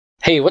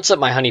Hey, what's up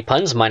my honey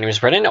puns? My name is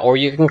Brennan, or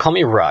you can call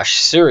me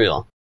Rush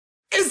Cereal.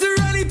 Is there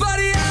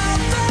anybody out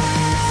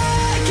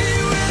there? Can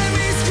you hear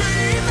me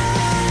screaming?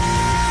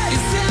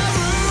 Is there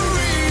a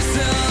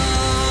reason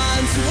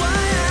why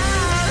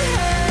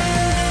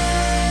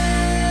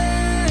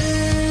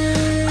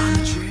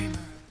I'm dreaming?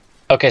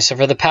 Okay, so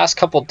for the past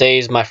couple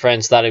days, my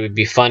friends thought it would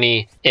be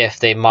funny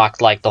if they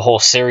mocked like the whole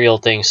cereal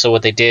thing. So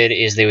what they did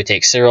is they would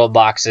take cereal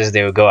boxes,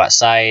 they would go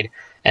outside,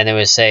 and they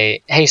would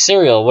say, "Hey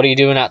cereal, what are you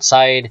doing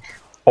outside?"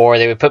 Or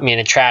they would put me in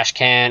a trash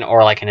can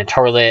or like in a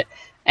toilet,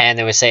 and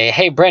they would say,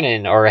 "Hey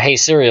Brennan," or "Hey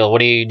cereal,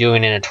 what are you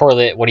doing in a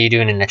toilet? What are you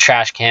doing in a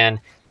trash can?"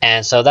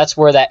 And so that's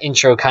where that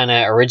intro kind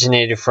of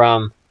originated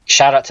from.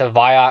 Shout out to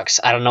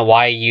Viox. I don't know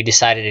why you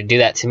decided to do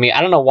that to me.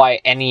 I don't know why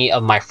any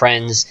of my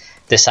friends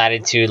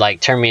decided to like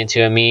turn me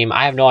into a meme.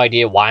 I have no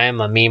idea why I'm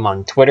a meme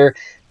on Twitter,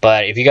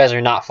 but if you guys are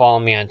not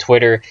following me on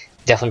Twitter,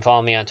 definitely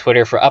follow me on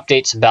Twitter for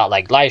updates about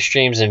like live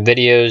streams and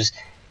videos,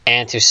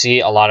 and to see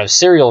a lot of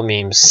cereal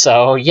memes.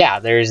 So yeah,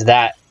 there's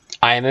that.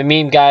 I am a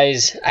meme,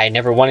 guys. I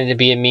never wanted to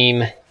be a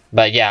meme,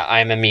 but yeah,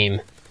 I am a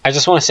meme. I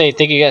just want to say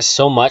thank you guys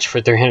so much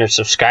for 300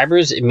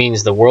 subscribers. It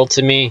means the world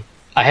to me.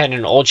 I had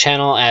an old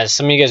channel, as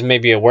some of you guys may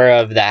be aware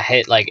of, that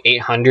hit like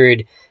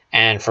 800,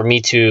 and for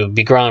me to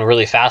be growing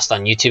really fast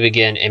on YouTube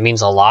again, it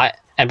means a lot.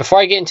 And before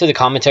I get into the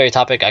commentary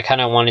topic, I kind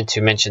of wanted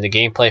to mention the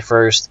gameplay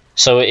first.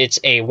 So it's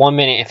a 1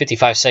 minute and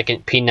 55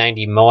 second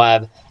P90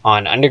 MOAB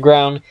on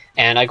Underground,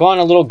 and I go on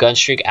a little gun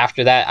streak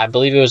after that. I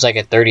believe it was like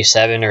a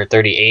 37 or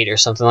 38 or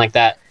something like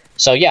that.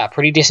 So yeah,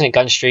 pretty decent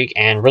gun streak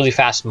and really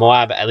fast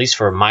MOAB, at least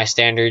for my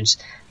standards.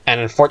 And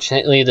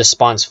unfortunately the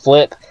spawns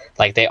flip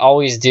like they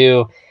always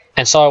do,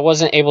 and so I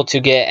wasn't able to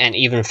get an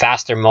even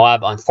faster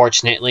MOAB,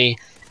 unfortunately.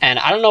 And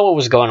I don't know what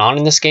was going on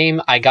in this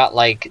game. I got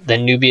like the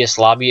noobiest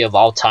lobby of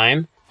all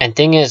time. And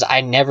thing is,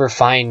 I never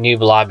find noob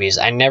lobbies.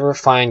 I never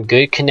find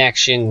good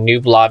connection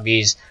noob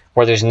lobbies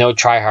where there's no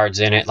tryhards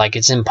in it. Like,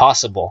 it's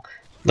impossible.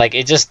 Like,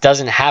 it just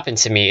doesn't happen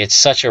to me. It's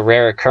such a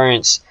rare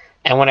occurrence.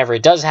 And whenever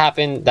it does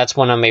happen, that's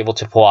when I'm able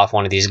to pull off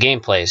one of these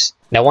gameplays.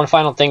 Now, one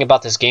final thing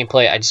about this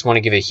gameplay, I just want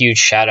to give a huge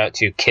shout out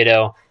to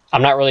Kiddo.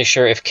 I'm not really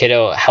sure if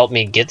Kiddo helped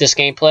me get this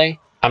gameplay.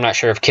 I'm not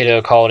sure if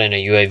Kiddo called in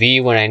a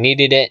UAV when I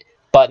needed it.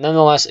 But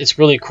nonetheless, it's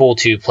really cool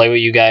to play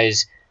with you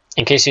guys.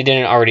 In case you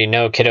didn't already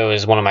know, Kiddo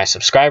is one of my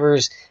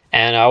subscribers,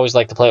 and I always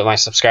like to play with my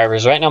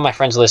subscribers. Right now my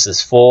friends list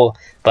is full,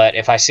 but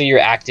if I see you're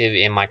active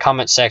in my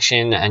comment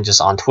section and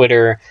just on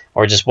Twitter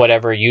or just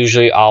whatever,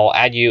 usually I'll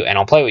add you and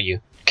I'll play with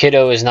you.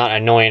 Kiddo is not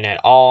annoying at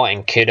all,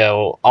 and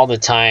Kiddo all the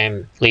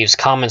time leaves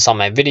comments on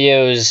my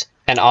videos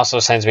and also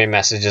sends me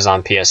messages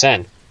on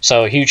PSN.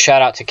 So huge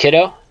shout out to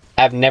Kiddo.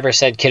 I've never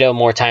said Kiddo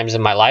more times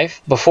in my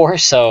life before,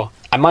 so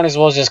I might as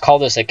well just call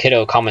this a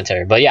Kiddo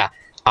commentary. But yeah,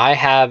 I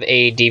have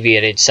a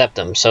deviated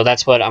septum, so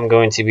that's what I'm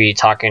going to be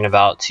talking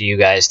about to you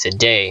guys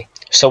today.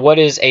 So what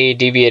is a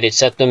deviated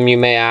septum, you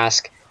may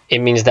ask? It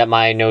means that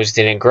my nose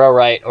didn't grow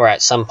right, or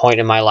at some point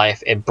in my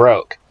life it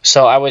broke.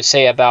 So I would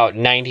say about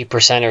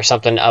 90% or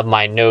something of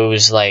my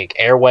nose, like,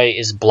 airway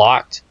is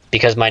blocked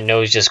because my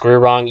nose just grew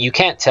wrong. You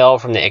can't tell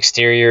from the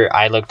exterior.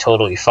 I look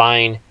totally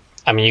fine.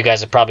 I mean, you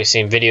guys have probably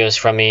seen videos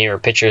from me or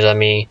pictures of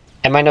me,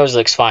 and my nose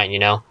looks fine, you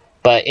know?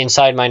 But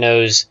inside my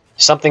nose,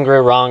 something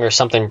grew wrong or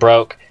something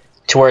broke,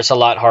 to where it's a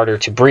lot harder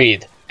to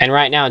breathe. And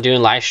right now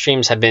doing live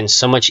streams have been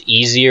so much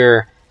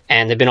easier,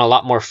 and they've been a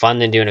lot more fun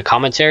than doing a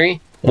commentary.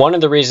 One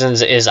of the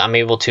reasons is I'm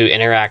able to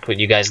interact with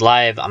you guys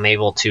live. I'm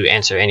able to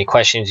answer any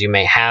questions you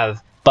may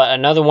have. But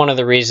another one of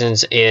the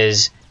reasons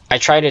is I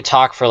try to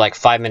talk for like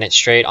 5 minutes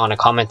straight on a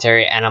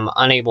commentary and I'm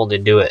unable to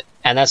do it.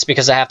 And that's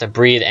because I have to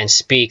breathe and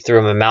speak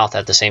through my mouth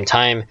at the same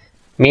time.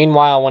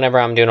 Meanwhile, whenever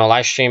I'm doing a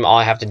live stream, all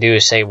I have to do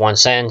is say one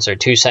sentence or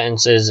two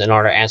sentences in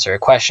order to answer a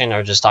question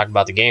or just talk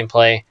about the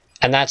gameplay.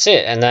 And that's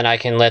it. And then I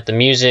can let the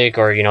music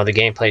or, you know, the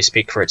gameplay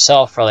speak for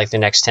itself for like the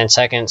next 10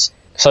 seconds.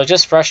 So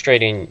just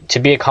frustrating to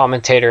be a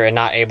commentator and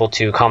not able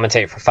to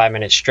commentate for 5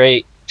 minutes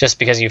straight just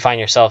because you find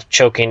yourself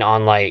choking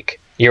on like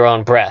your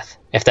own breath,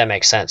 if that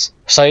makes sense.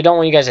 So I don't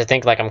want you guys to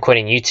think like I'm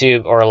quitting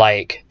YouTube or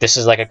like this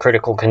is like a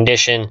critical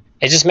condition.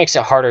 It just makes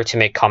it harder to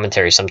make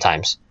commentary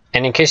sometimes.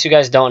 And in case you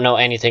guys don't know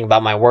anything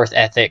about my work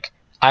ethic,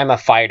 I'm a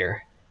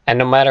fighter. And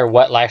no matter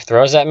what life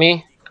throws at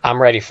me,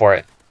 I'm ready for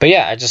it. But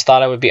yeah, I just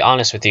thought I would be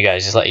honest with you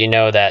guys, just let you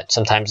know that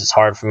sometimes it's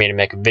hard for me to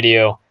make a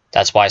video.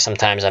 That's why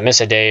sometimes I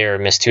miss a day or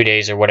miss 2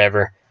 days or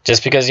whatever.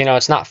 Just because, you know,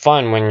 it's not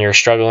fun when you're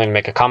struggling to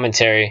make a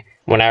commentary.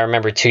 When I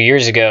remember 2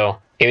 years ago,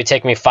 it would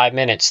take me 5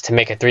 minutes to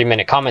make a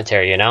 3-minute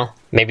commentary, you know?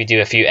 Maybe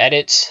do a few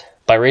edits,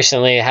 but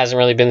recently it hasn't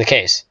really been the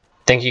case.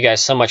 Thank you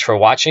guys so much for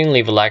watching.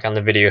 Leave a like on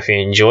the video if you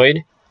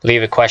enjoyed.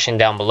 Leave a question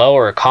down below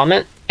or a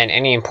comment, and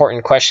any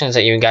important questions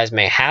that you guys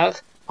may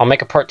have, I'll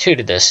make a part 2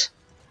 to this.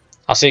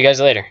 I'll see you guys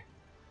later.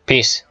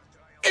 Peace.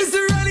 Is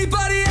there